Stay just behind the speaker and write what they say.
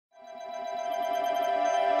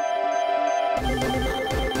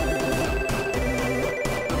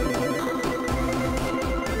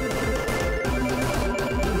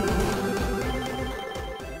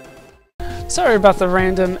Sorry about the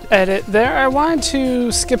random edit there. I wanted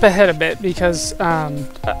to skip ahead a bit because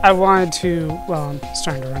I wanted to, well, I'm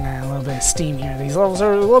starting to run out a little bit of steam here. These levels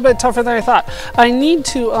are a little bit tougher than I thought. I need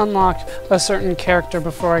to unlock a certain character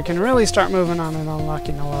before I can really start moving on and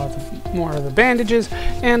unlocking a lot more of the bandages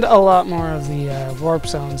and a lot more of the warp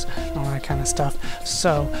zones and all that kind of stuff.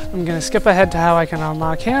 So I'm going to skip ahead to how I can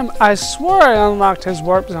unlock him. I swore I unlocked his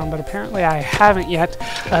warp zone, but apparently I haven't yet.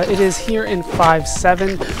 It is here in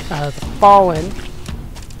 5-7, the Fallen.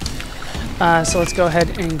 So let's go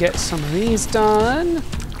ahead and get some of these done.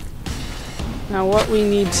 Now what we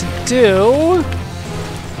need to do,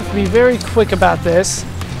 be very quick about this,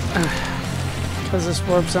 because this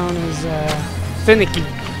warp zone is finicky,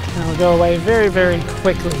 and it'll go away very, very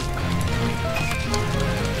quickly.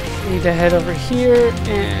 Need to head over here,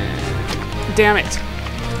 and damn it.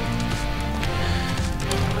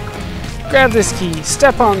 Grab this key,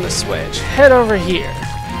 step on the switch, head over here.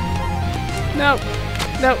 No,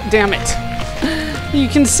 no, damn it. You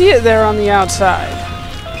can see it there on the outside.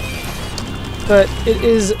 But it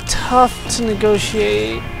is tough to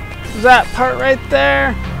negotiate that part right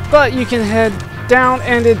there. But you can head down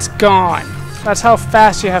and it's gone. That's how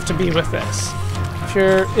fast you have to be with this.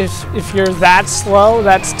 If you're that slow,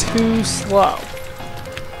 that's too slow.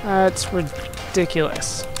 That's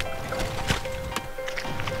ridiculous.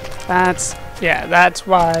 That's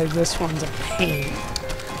why this one's a pain.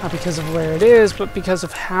 Not because of where it is, but because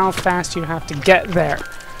of how fast you have to get there.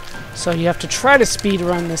 So you have to try to speed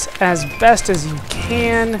run this as best as you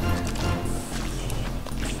can.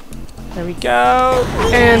 There we go.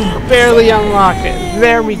 And barely unlock it.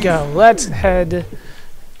 There we go. Let's head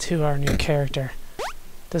to our new character.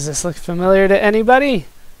 Does this look familiar to anybody?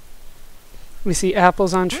 We see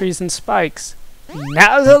apples on trees and spikes.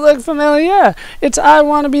 Now does it look familiar? It's I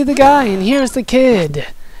Want to Be the Guy, and here's the kid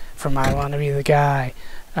from I Want to Be the Guy.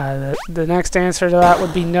 The next answer to that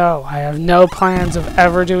would be no. I have no plans of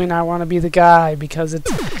ever doing I Want to Be the Guy because it's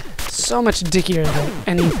so much dickier than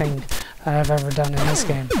anything I've ever done in this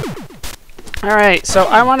game. Alright, so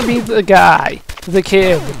I Want to Be the Guy, the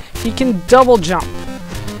kid. He can double jump,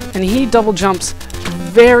 and he double jumps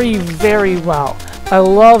very, very well. I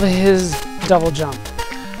love his double jump.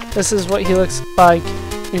 This is what he looks like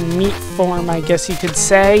in meat form, I guess you could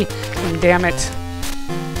say. And damn it,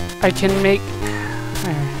 I can make...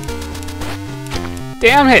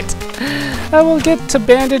 Damn it! I will get to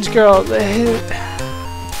Bandage Girl. I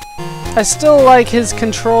still like his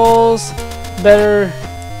controls better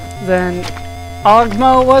than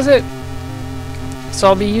Ogmo, was it? So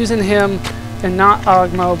I'll be using him and not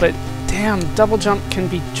Ogmo, but damn, double jump can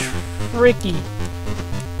be tricky.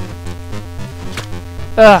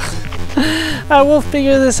 Ugh. I will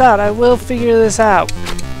figure this out. I will figure this out.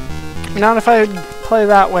 Not if I play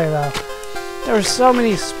that way, though. There are so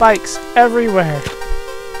many spikes everywhere.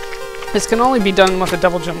 This can only be done with a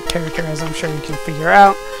double jump character, as I'm sure you can figure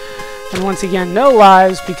out. And once again, no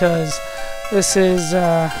lives because this is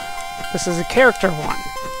a character one.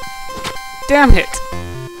 Damn it!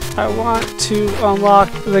 I want to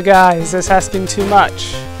unlock the guy. Is this asking too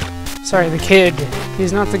much? Sorry, the kid.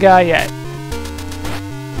 He's not the guy yet.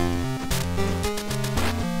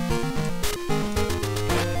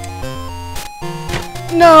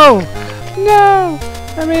 No! No!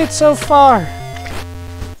 I made it so far.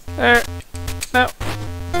 There. No.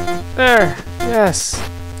 There. Yes.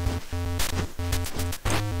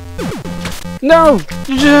 No!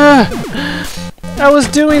 I was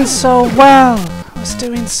doing so well. I was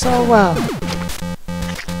doing so well.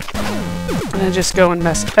 And I just go and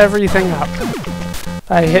mess everything up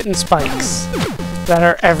by hitting spikes that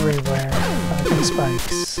are everywhere. Fucking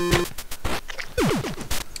spikes.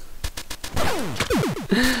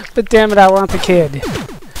 But damn it, I want the kid.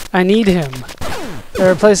 I need him.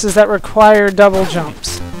 There are places that require double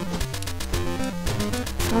jumps.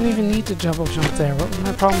 I don't even need to double jump there. What was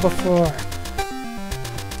my problem before?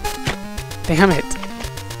 Damn it.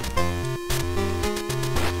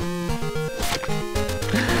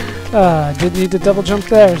 Didn't need to double jump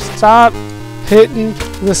there. Stop hitting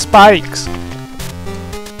the spikes.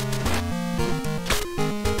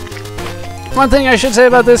 One thing I should say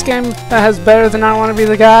about this game that has better than I Want to Be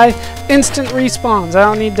the Guy, instant respawns. I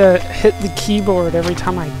don't need to hit the keyboard every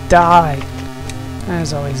time I die. That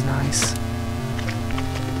is always nice.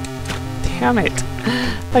 Damn it.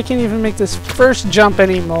 I can't even make this first jump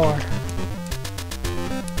anymore.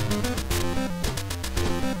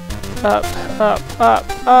 Up, up, up,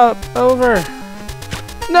 up, over.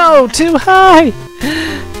 No, too high!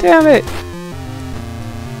 Damn it.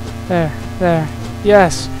 There. There.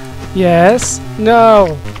 Yes. Yes.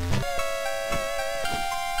 No.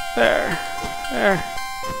 There. There.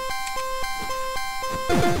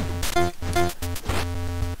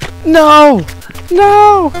 No!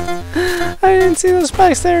 No! I didn't see those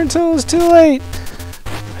spikes there until it was too late.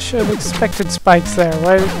 I should have expected spikes there.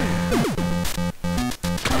 Why?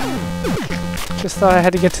 Just thought I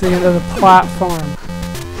had to get to the end of the platform.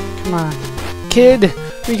 Come on. Kid,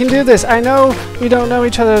 we can do this. I know we don't know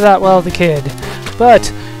each other that well, the kid.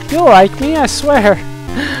 But you'll like me, I swear.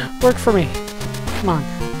 Work for me. Come on.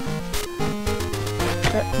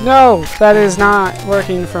 No, that is not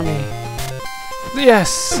working for me.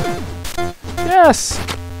 Yes! Yes!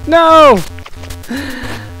 No!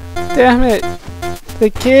 Damn it! The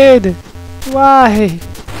kid! Why?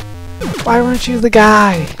 Why weren't you the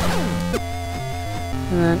guy?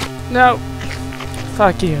 And then, no!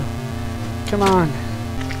 Fuck you. Come on.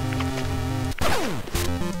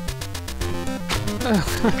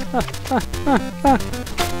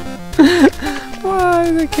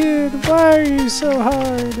 Why the kid? Why are you so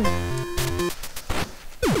hard?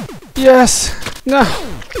 Yes! No!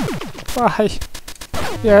 Why?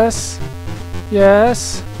 Yes?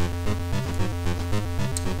 Yes?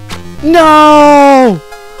 No!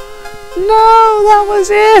 No! That was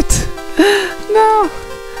it! No!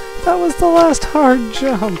 That was the last hard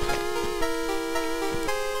jump.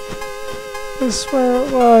 I swear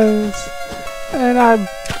it was. And I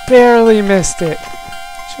barely missed it.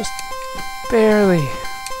 Just barely.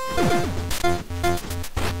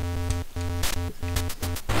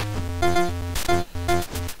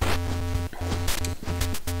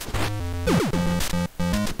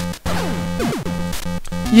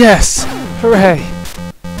 Yes! Hooray!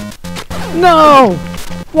 No!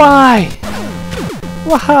 Why?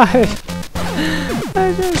 Why?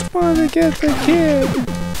 I just want to get the kid.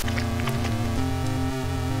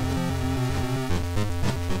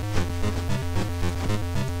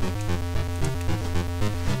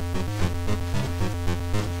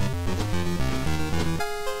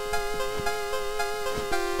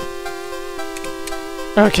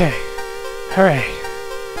 Okay. Hooray.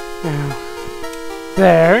 Now.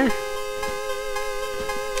 There.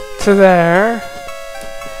 To there.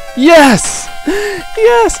 Yes!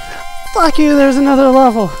 Yes! Fuck you, there's another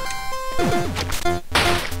level.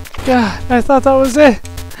 God, I thought that was it.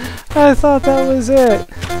 I thought that was it.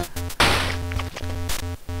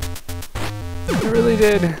 I really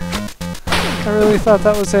did. I really thought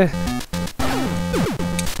that was it.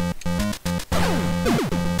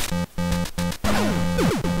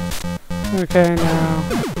 Okay, now.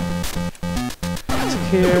 To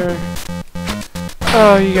here.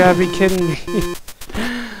 Oh, you gotta be kidding me.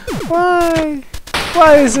 Why?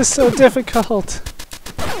 Why is this so difficult?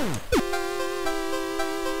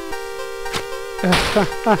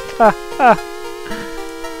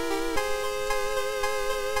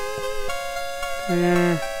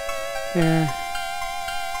 There.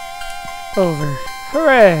 Over.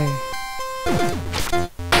 Hooray!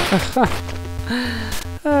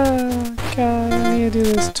 Oh god, I need to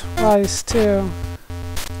do this twice too.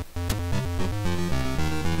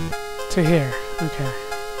 To here. Okay.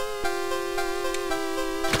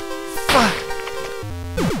 Fuck!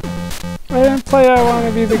 I didn't play I want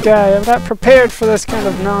to be the guy. I'm not prepared for this kind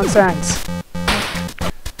of nonsense.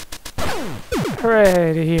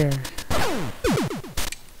 Hooray to here.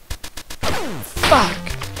 Fuck!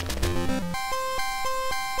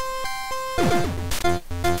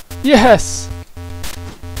 Yes!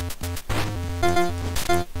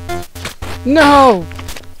 No!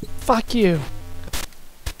 Fuck you!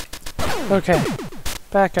 Okay.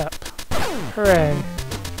 Back up. Hooray.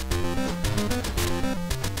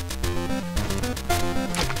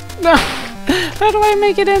 No! How do I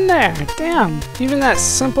make it in there? Damn! Even that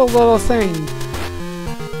simple little thing.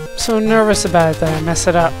 I'm so nervous about it that I mess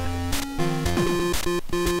it up.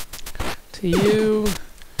 To you.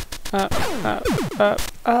 Up, up, up,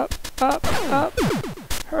 up, up, up.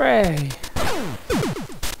 Hooray!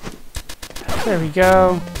 There we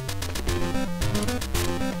go.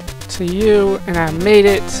 To you, and I made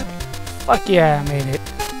it. Fuck yeah, I made it.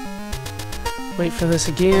 Wait for this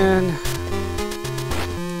again.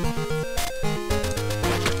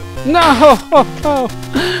 No!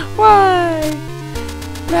 Why?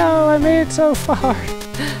 No, I made it so far.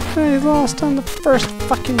 And I lost on the first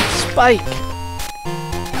fucking spike.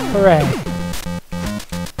 Hooray.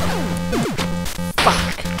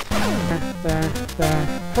 Fuck. There.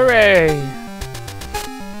 Hooray!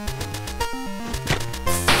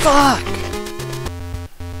 Fuck!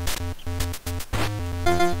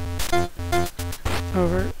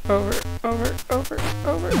 over.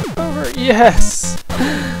 Yes!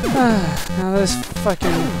 Now this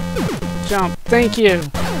fucking jump. Thank you.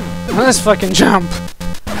 Now this fucking jump.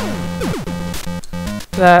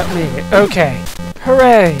 That made it. Okay.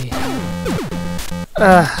 Hooray!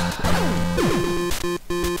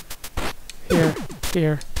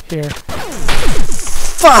 Here.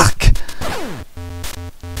 Fuck!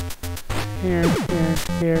 Here.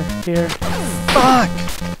 Fuck!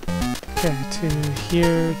 Okay, to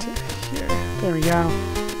here. There we go.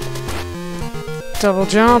 Double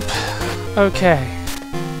jump. Okay.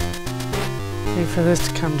 Wait for this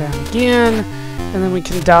to come down again, and then we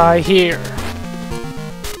can die here.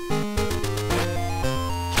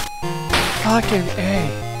 Fucking A.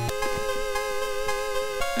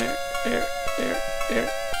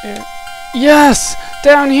 There. Yes!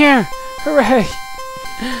 Down here! Hooray!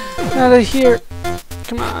 Out of here.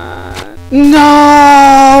 Come on.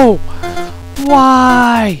 No!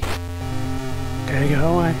 Why? Gotta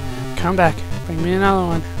go away. Come back. Bring me another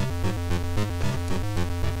one.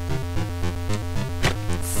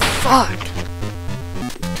 Fuck!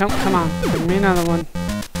 Come on. Bring me another one.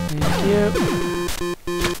 Thank you.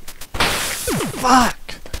 Fuck!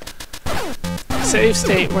 Save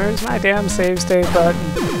state. Where's my damn save state button?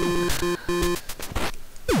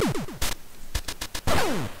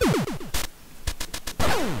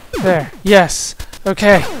 There. Yes.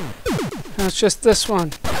 Okay. Now it's just this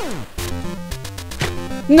one.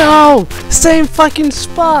 No! Same fucking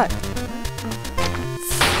spot!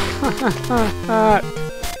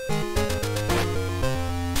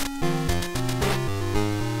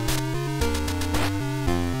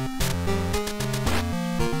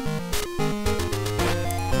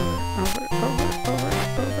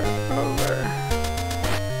 Over.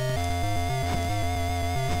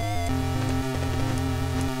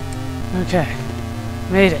 Okay.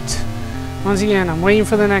 Made it. Once again, I'm waiting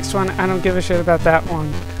for the next one. I don't give a shit about that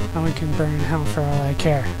one. And we can burn in hell for all I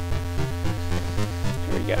care.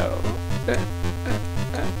 Here we go.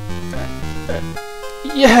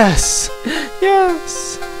 Yes!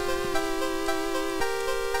 Yes!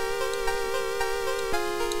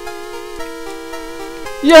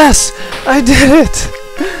 Yes! I did it!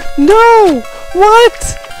 No!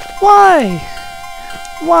 What? Why?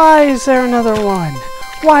 Why is there another one?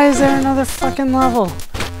 Why is there another fucking level?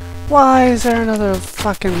 Why is there another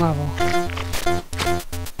fucking level?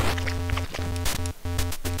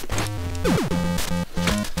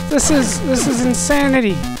 This is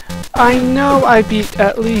insanity. I know I beat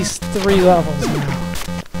at least 3 levels now.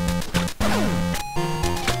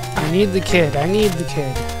 I need the kid.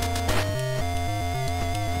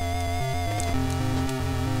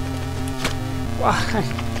 Why?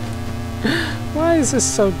 Why is this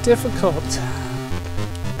so difficult?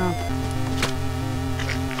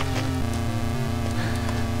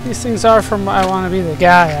 These things are from I Want to Be the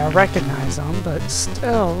Guy. I recognize them, but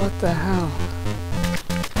still, what the hell?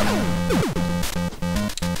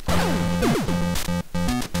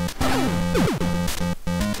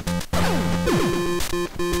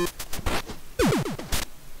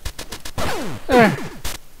 There.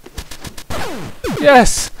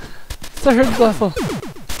 Yes! 3rd level.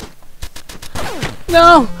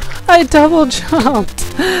 No! I double jumped!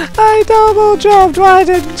 I double jumped! Why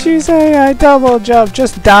didn't you say I double jumped?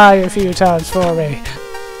 Just die a few times for me.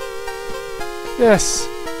 Yes.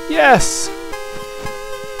 Yes!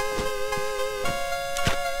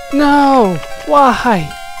 No! Why?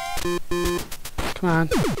 Come on.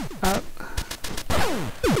 Up.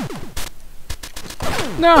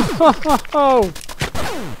 No!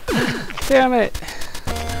 Damn it.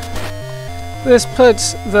 This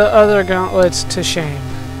puts the other gauntlets to shame.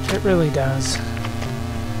 It really does.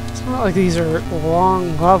 It's not like these are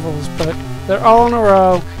long levels, but they're all in a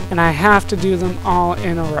row, and I have to do them all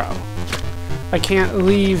in a row. I can't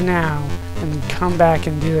leave now and come back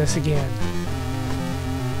and do this again.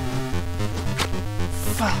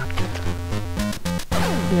 Fuck.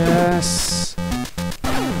 Yes.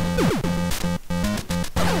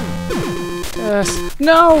 Yes.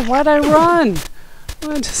 No! Why'd I run?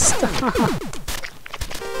 Why'd you stop?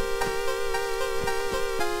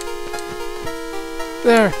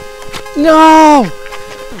 There. No!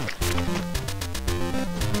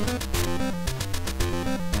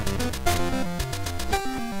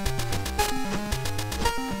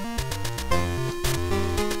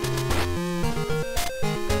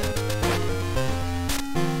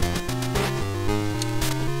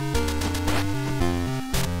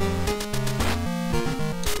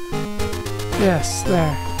 Yes,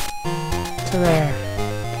 there. To there.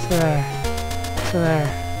 To there. To there.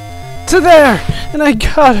 To there! And I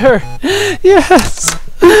got her! Yes!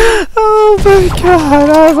 Oh my god,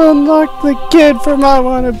 I've unlocked the kid from I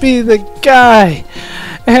Wanna Be the Guy.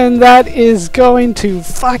 And that is going to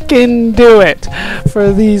fucking do it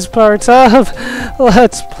for these parts of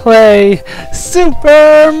Let's Play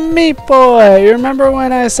Super Meat Boy. Remember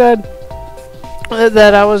when I said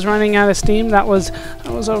that I was running out of steam? That was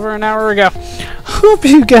over an hour ago. Hope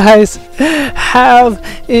you guys have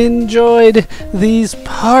enjoyed these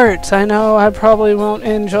parts. I know I probably won't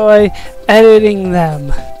enjoy editing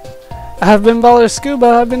them. I've been Baller Scuba.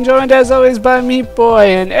 I've been joined as always by Meat Boy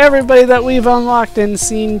and everybody that we've unlocked and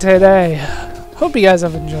seen today. Hope you guys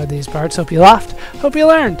have enjoyed these parts. Hope you laughed. Hope you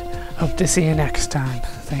learned. Hope to see you next time.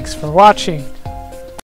 Thanks for watching.